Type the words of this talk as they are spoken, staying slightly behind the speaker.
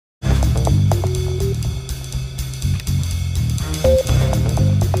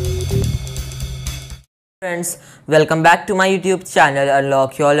Friends, welcome back to my YouTube channel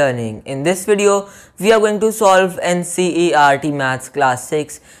Unlock Your Learning. In this video, we are going to solve NCERT Maths Class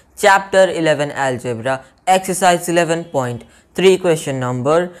 6 Chapter 11 Algebra Exercise 11.3 question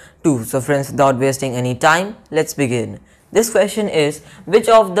number 2. So friends, without wasting any time, let's begin. This question is, which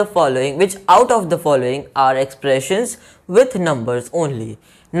out of the following are expressions with numbers only?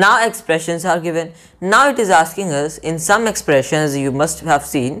 Now expressions are given. Now it is asking us, in some expressions you must have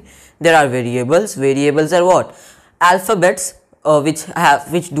seen there are variables. Variables are what? Alphabets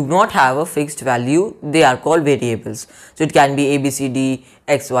which do not have a fixed value, they are called variables. So it can be A, B, C, D,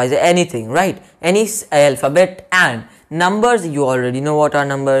 X, Y, Z, anything, right? Any alphabet. And numbers, you already know what are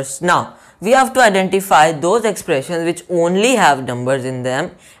numbers. Now we have to identify those expressions which only have numbers in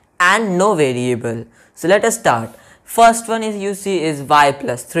them and no variable. So let us start. First one is is y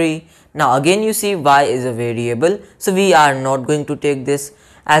plus 3. Now again you see y is a variable, so we are not going to take this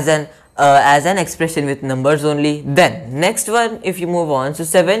as an expression with numbers only. Then next one, if you move on, so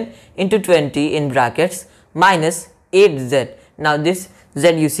 7 into 20 in brackets minus 8z. Now this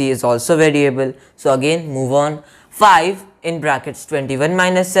z you see is also variable, so again move on. 5 in brackets 21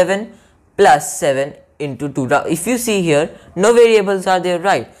 minus 7 plus 7 into 2. Now if you see here, no variables are there,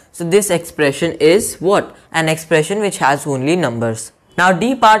 right? So this expression is what? An expression which has only numbers. Now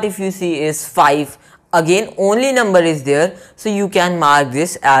D part, if you see, is 5. Again only number is there, so you can mark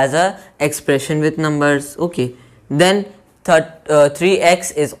this as a expression with numbers. Okay, then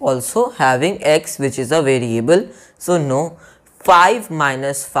 3x is also having x, which is a variable, so no. 5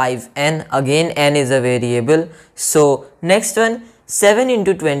 minus 5n, again n is a variable. So next one, 7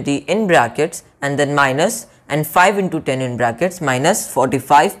 into 20 in brackets and then minus, and 5 into 10 in brackets minus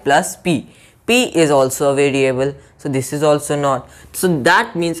 45 plus p. P is also a variable, so this is also not. So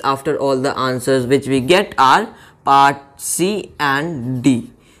that means after all the answers which we get are part C and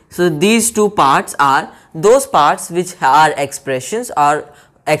D. So these two parts are those parts which are expressions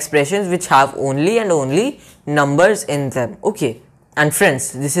which have only and only numbers in them. Okay, and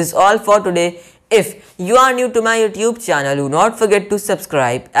friends, this is all for today. If you are new to my YouTube channel, do not forget to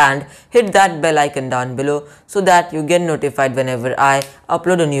subscribe and hit that bell icon down below so that you get notified whenever I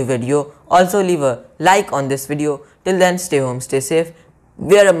upload a new video. Also leave a like on this video. Till then, stay home, stay safe,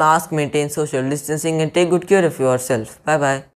 wear a mask, maintain social distancing and take good care of yourself. Bye bye.